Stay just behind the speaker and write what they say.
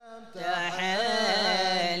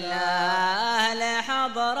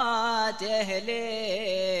Bismillah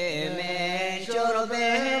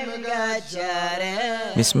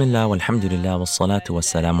walhamdulillah wassalatu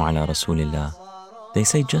wassalamu ala rasulillah. They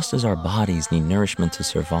say just as our bodies need nourishment to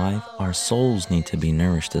survive, our souls need to be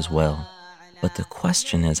nourished as well. But the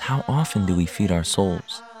question is, how often do we feed our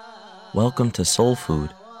souls? Welcome to Soul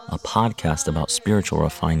Food, a podcast about spiritual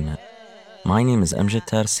refinement. My name is Amjad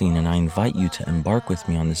Tarsin, and I invite you to embark with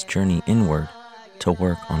me on this journey inward to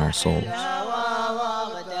work on our souls.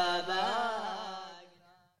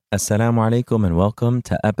 Assalamu alaikum and welcome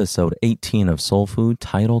to episode 18 of Soul Food,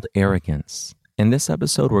 titled Arrogance. In this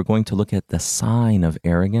episode, we're going to look at the sign of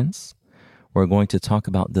arrogance. We're going to talk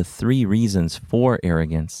about the 3 reasons for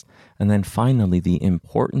arrogance, and then finally the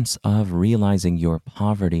importance of realizing your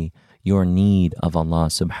poverty, your need of Allah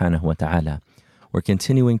subhanahu wa ta'ala. We're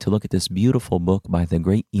continuing to look at this beautiful book by the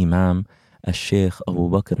great Imam, Al-Sheikh Abu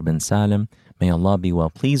Bakr bin Salim, may Allah be well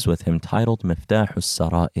pleased with him, titled Miftah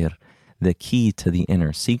al-Sara'ir, the key to the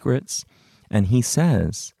inner secrets. And he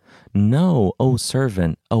says, "Know, O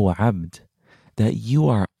servant, O abd, that you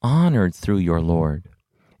are honored through your Lord,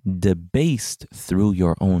 debased through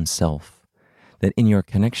your own self, that in your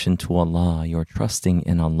connection to Allah, your trusting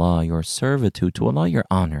in Allah, your servitude to Allah, you're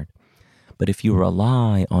honored. But if you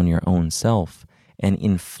rely on your own self and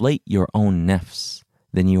inflate your own nafs,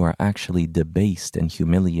 then you are actually debased and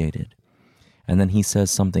humiliated." And then he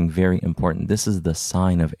says something very important. This is the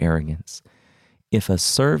sign of arrogance. If a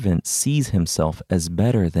servant sees himself as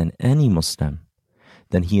better than any Muslim,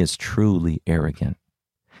 then he is truly arrogant.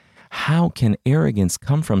 How can arrogance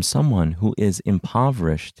come from someone who is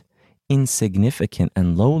impoverished, insignificant,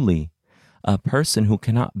 and lowly, a person who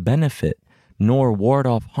cannot benefit nor ward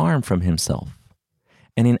off harm from himself?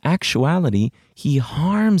 And in actuality, he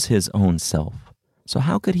harms his own self. So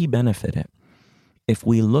how could he benefit it? If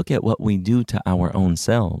we look at what we do to our own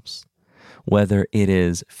selves, whether it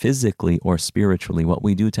is physically or spiritually, what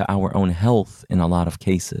we do to our own health in a lot of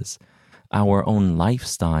cases, our own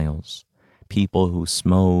lifestyles, people who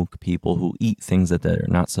smoke, people who eat things that they're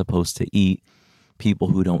not supposed to eat, people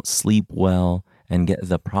who don't sleep well and get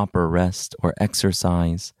the proper rest or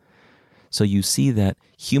exercise. So you see that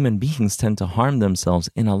human beings tend to harm themselves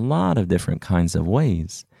in a lot of different kinds of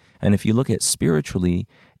ways. And if you look at spiritually,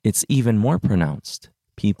 it's even more pronounced.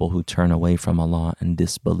 People who turn away from Allah and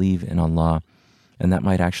disbelieve in Allah, and that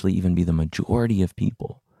might actually even be the majority of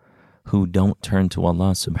people who don't turn to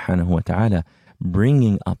Allah subhanahu wa ta'ala,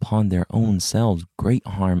 bringing upon their own selves great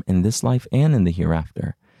harm in this life and in the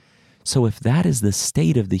hereafter. So if that is the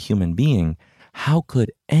state of the human being, how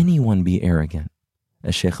could anyone be arrogant,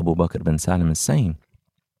 as Sheikh Abu Bakr bin Salim is saying,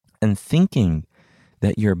 and thinking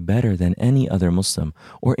that you're better than any other Muslim,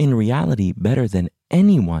 or in reality better than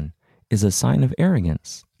anyone, is a sign of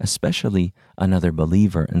arrogance, especially another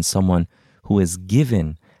believer and someone who is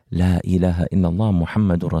given La ilaha illallah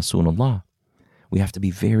Muhammadur Rasulullah. We have to be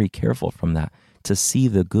very careful from that, to see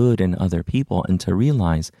the good in other people and to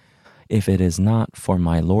realize if it is not for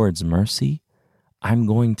my Lord's mercy, I'm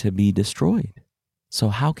going to be destroyed. So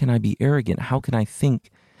how can I be arrogant? How can I think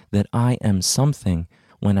that I am something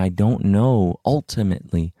when I don't know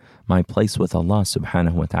ultimately my place with Allah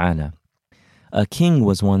subhanahu wa ta'ala? A king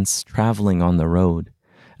was once traveling on the road,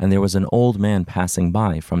 and there was an old man passing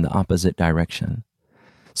by from the opposite direction.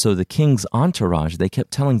 So the king's entourage, they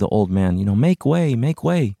kept telling the old man, make way,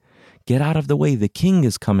 get out of the way, the king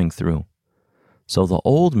is coming through. So the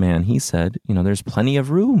old man, he said, there's plenty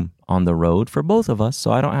of room on the road for both of us,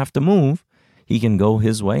 so I don't have to move. He can go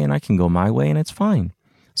his way and I can go my way, and it's fine.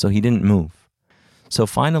 So he didn't move. So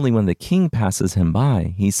finally, when the king passes him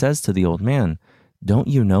by, he says to the old man, "Don't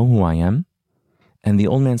you know who I am?" And the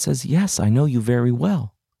old man says, "Yes, I know you very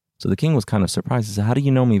well." So the king was kind of surprised. He said, "How do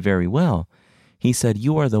you know me very well?" He said,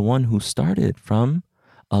 "You are the one who started from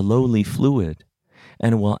a lowly fluid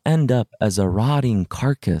and will end up as a rotting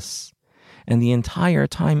carcass. And the entire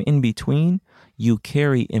time in between, you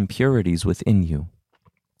carry impurities within you.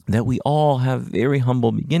 That we all have very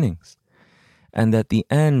humble beginnings. And that the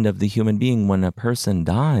end of the human being when a person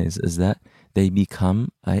dies is that they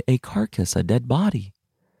become a carcass, a dead body.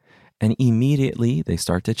 And immediately they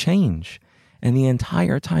start to change. And the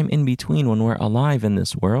entire time in between when we're alive in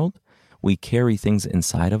this world, we carry things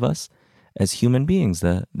inside of us as human beings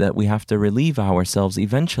that we have to relieve ourselves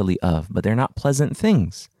eventually of, but they're not pleasant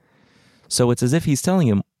things. So it's as if he's telling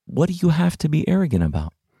him, what do you have to be arrogant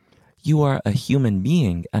about? You are a human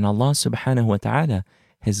being, and Allah subhanahu wa ta'ala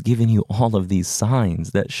has given you all of these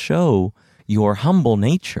signs that show your humble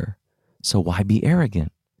nature. So why be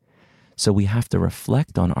arrogant? So we have to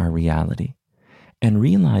reflect on our reality and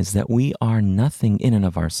realize that we are nothing in and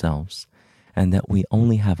of ourselves, and that we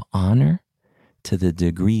only have honor to the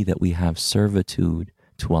degree that we have servitude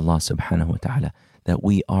to Allah subhanahu wa ta'ala, that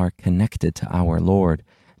we are connected to our Lord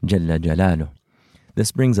Jalla Jalaluh.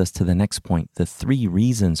 This brings us to the next point, the 3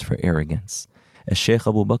 reasons for arrogance. As Shaykh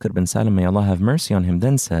Abu Bakr bin Salim, may Allah have mercy on him,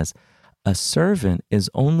 then says, a servant is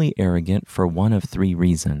only arrogant for one of 3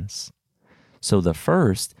 reasons. So the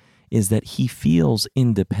first is that he feels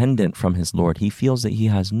independent from his Lord. He feels that he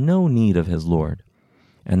has no need of his Lord.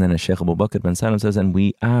 And then as Shaykh Abu Bakr bin Salim says, and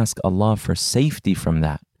we ask Allah for safety from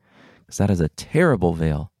that, because that is a terrible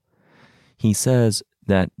veil. He says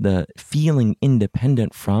that the feeling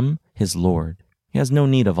independent from his Lord, he has no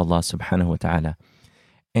need of Allah subhanahu wa ta'ala.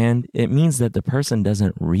 And it means that the person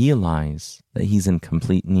doesn't realize that he's in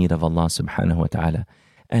complete need of Allah subhanahu wa ta'ala.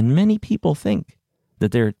 And many people think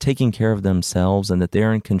that they're taking care of themselves and that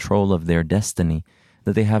they're in control of their destiny,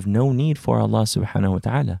 that they have no need for Allah subhanahu wa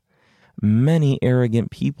ta'ala. Many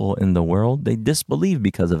arrogant people in the world, they disbelieve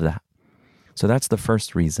because of that. So that's the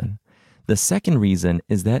first reason. The second reason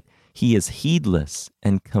is that he is heedless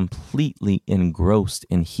and completely engrossed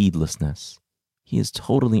in heedlessness. He is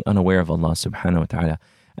totally unaware of Allah subhanahu wa ta'ala.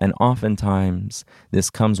 And oftentimes, this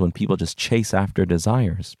comes when people just chase after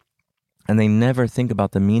desires and they never think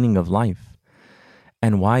about the meaning of life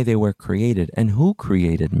and why they were created and who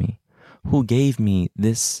created me, who gave me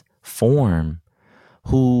this form,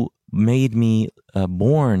 who made me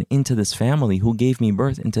born into this family, who gave me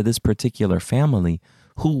birth into this particular family,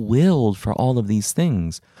 who willed for all of these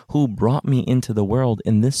things, who brought me into the world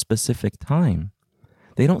in this specific time.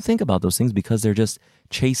 They don't think about those things because they're just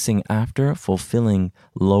chasing after fulfilling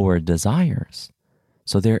lower desires.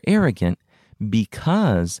 So they're arrogant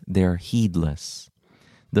because they're heedless.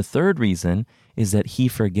 The third reason is that he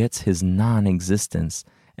forgets his non-existence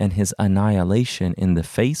and his annihilation in the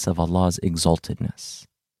face of Allah's exaltedness.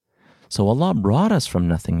 So Allah brought us from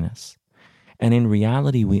nothingness. And in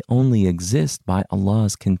reality, we only exist by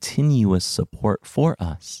Allah's continuous support for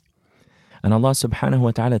us. And Allah subhanahu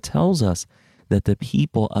wa ta'ala tells us that the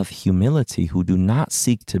people of humility who do not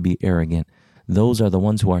seek to be arrogant, those are the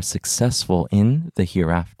ones who are successful in the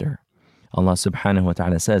hereafter. Allah subhanahu wa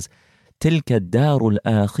ta'ala says, تِلْكَ الدَّارُ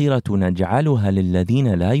الْآخِرَةُ نَجْعَلُهَا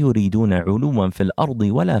لِلَّذِينَ لَا يُرِيدُونَ عُلُوًّا فِي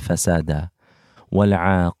الْأَرْضِ وَلَا فَسَادًا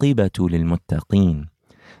وَالْعَاقِبَةُ لِلْمُتَّقِينَ.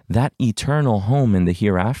 That eternal home in the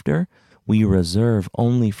hereafter, we reserve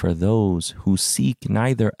only for those who seek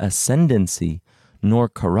neither ascendancy nor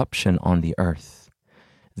corruption on the earth.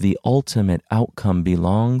 The ultimate outcome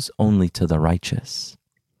belongs only to the righteous.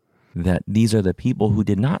 That these are the people who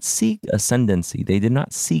did not seek ascendancy, they did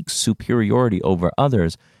not seek superiority over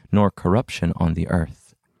others, nor corruption on the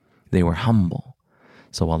earth. They were humble.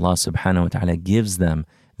 So Allah subhanahu wa ta'ala gives them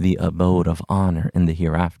the abode of honor in the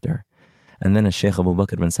hereafter. And then as Shaykh Abu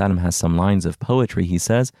Bakr bin Salim has some lines of poetry, he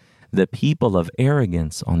says, the people of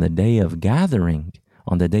arrogance on the day of gathering,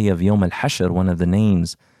 on the day of Yawm al-Hashr, one of the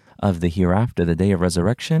names of the hereafter, the day of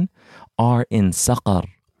resurrection, are in Saqar.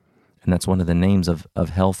 And that's one of the names of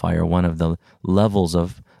hellfire, one of the levels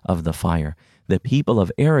of the fire. The people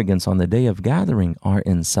of arrogance on the day of gathering are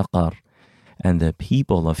in Saqar. And the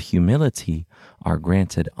people of humility are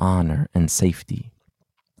granted honor and safety.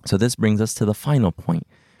 So this brings us to the final point,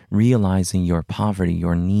 realizing your poverty,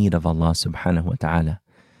 your need of Allah subhanahu wa ta'ala.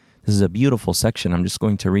 This is a beautiful section. I'm just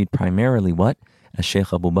going to read primarily what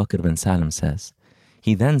Shaykh Abu Bakr bin Salim says.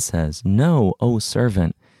 He then says, know, O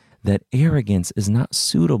servant, that arrogance is not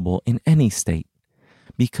suitable in any state,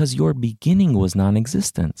 because your beginning was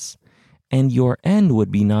non-existence, and your end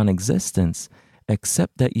would be non-existence,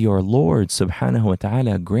 except that your Lord subhanahu wa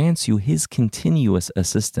ta'ala grants you His continuous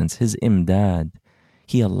assistance, His imdad.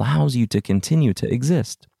 He allows you to continue to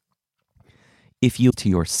exist. If you to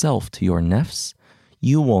yourself, to your nafs,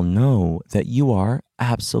 you will know that you are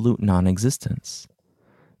absolute non-existence,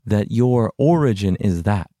 that your origin is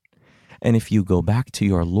that. And if you go back to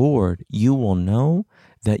your Lord, you will know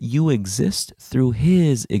that you exist through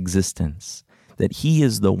His existence, that He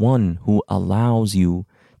is the one who allows you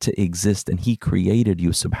to exist, and He created you,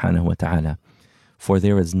 subhanahu wa ta'ala. For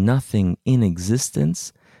there is nothing in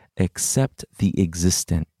existence except the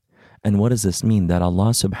existent. And what does this mean? That Allah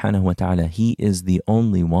subhanahu wa ta'ala, He is the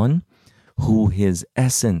only one who His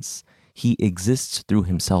essence, He exists through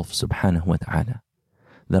Himself, subhanahu wa ta'ala.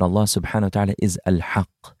 That Allah subhanahu wa ta'ala is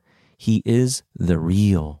al-haq. He is the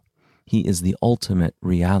real. He is the ultimate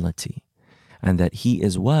reality. And that He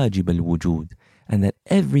is wajib al-wujud. And that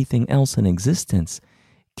everything else in existence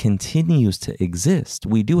continues to exist.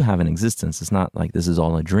 We do have an existence. It's not like this is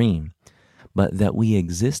all a dream. But that we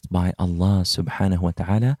exist by Allah subhanahu wa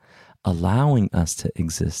ta'ala allowing us to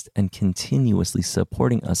exist and continuously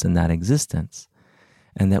supporting us in that existence.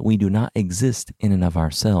 And that we do not exist in and of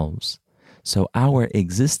ourselves. So our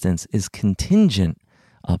existence is contingent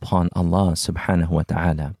upon Allah subhanahu wa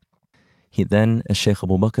ta'ala. Then Shaykh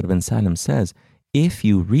Abu Bakr bin Salim says, if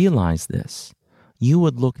you realize this, you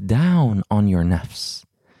would look down on your nafs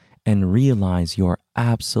and realize your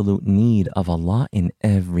absolute need of Allah in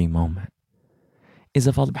every moment. Is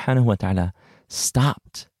if Allah subhanahu wa ta'ala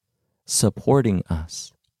stopped supporting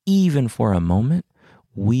us, even for a moment,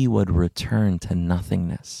 we would return to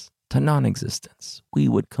nothingness, to non-existence. We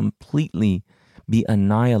would completely be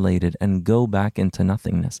annihilated and go back into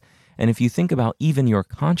nothingness. And if you think about even your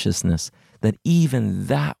consciousness, that even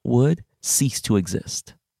that would cease to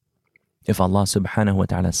exist if Allah subhanahu wa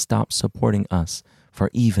ta'ala stopped supporting us for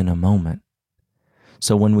even a moment.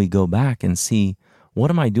 So when we go back and see, what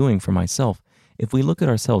am I doing for myself? If we look at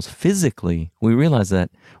ourselves physically, we realize that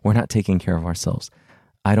we're not taking care of ourselves.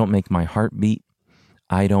 I don't make my heart beat.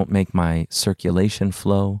 I don't make my circulation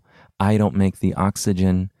flow. I don't make the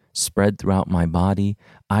oxygen spread throughout my body.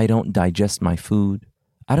 I don't digest my food.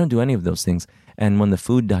 I don't do any of those things. And when the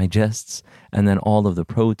food digests, and then all of the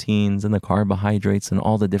proteins and the carbohydrates and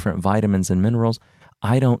all the different vitamins and minerals,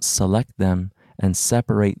 I don't select them and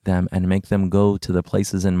separate them and make them go to the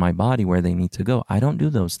places in my body where they need to go. I don't do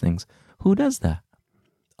those things. Who does that?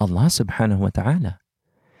 Allah subhanahu wa ta'ala.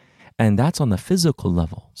 And that's on the physical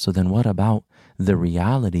level. So then what about the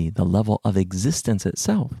reality, the level of existence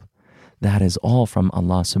itself? That is all from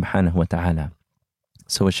Allah subhanahu wa ta'ala.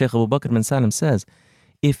 So as Shaykh Abu Bakr bin Salim says,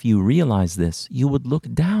 if you realize this, you would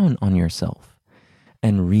look down on yourself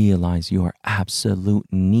and realize your absolute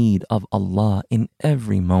need of Allah in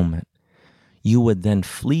every moment. You would then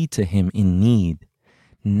flee to Him in need,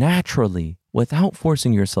 naturally, without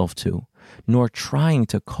forcing yourself to, nor trying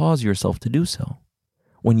to cause yourself to do so.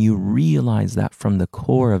 When you realize that from the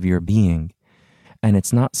core of your being, and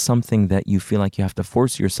it's not something that you feel like you have to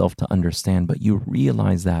force yourself to understand, but you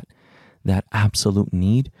realize that absolute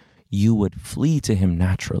need, you would flee to Him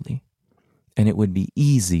naturally. And it would be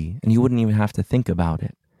easy, and you wouldn't even have to think about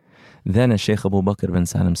it. Then, as Shaykh Abu Bakr bin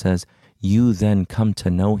Salim says, you then come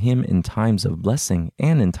to know Him in times of blessing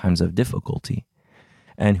and in times of difficulty.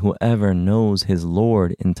 And whoever knows his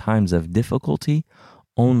Lord in times of difficulty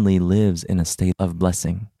only lives in a state of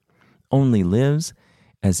blessing, only lives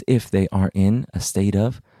as if they are in a state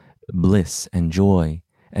of bliss and joy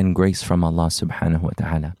and grace from Allah subhanahu wa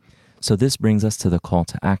ta'ala. So this brings us to the call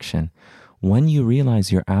to action. When you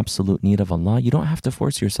realize your absolute need of Allah, you don't have to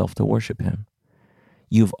force yourself to worship Him.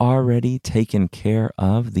 You've already taken care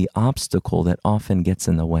of the obstacle that often gets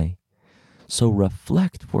in the way. So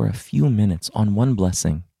reflect for a few minutes on one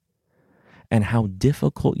blessing and how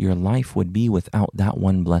difficult your life would be without that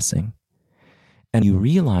one blessing. And you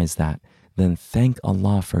realize that, then thank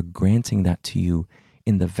Allah for granting that to you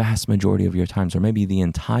in the vast majority of your times, or maybe the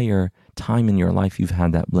entire time in your life you've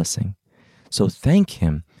had that blessing. So thank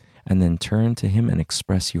Him and then turn to Him and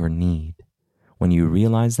express your need. When you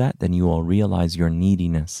realize that, then you will realize your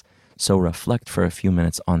neediness. So reflect for a few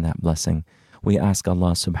minutes on that blessing. We ask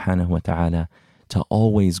Allah subhanahu wa ta'ala to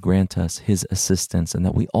always grant us His assistance and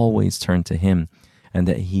that we always turn to Him and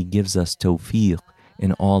that He gives us tawfiq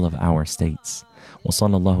in all of our states.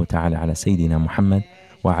 وصلى الله تعالى على سيدنا محمد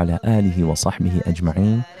وعلى آله وصحبه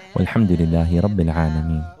أجمعين والحمد لله رب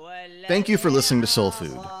العالمين. Thank you for listening to Soul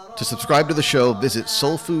Food. To subscribe to the show, visit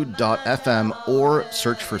soulfood.fm or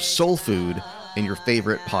search for Soul Food in your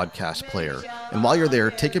favorite podcast player. And while you're there,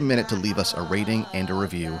 take a minute to leave us a rating and a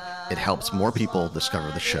review. It helps more people discover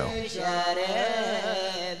the show.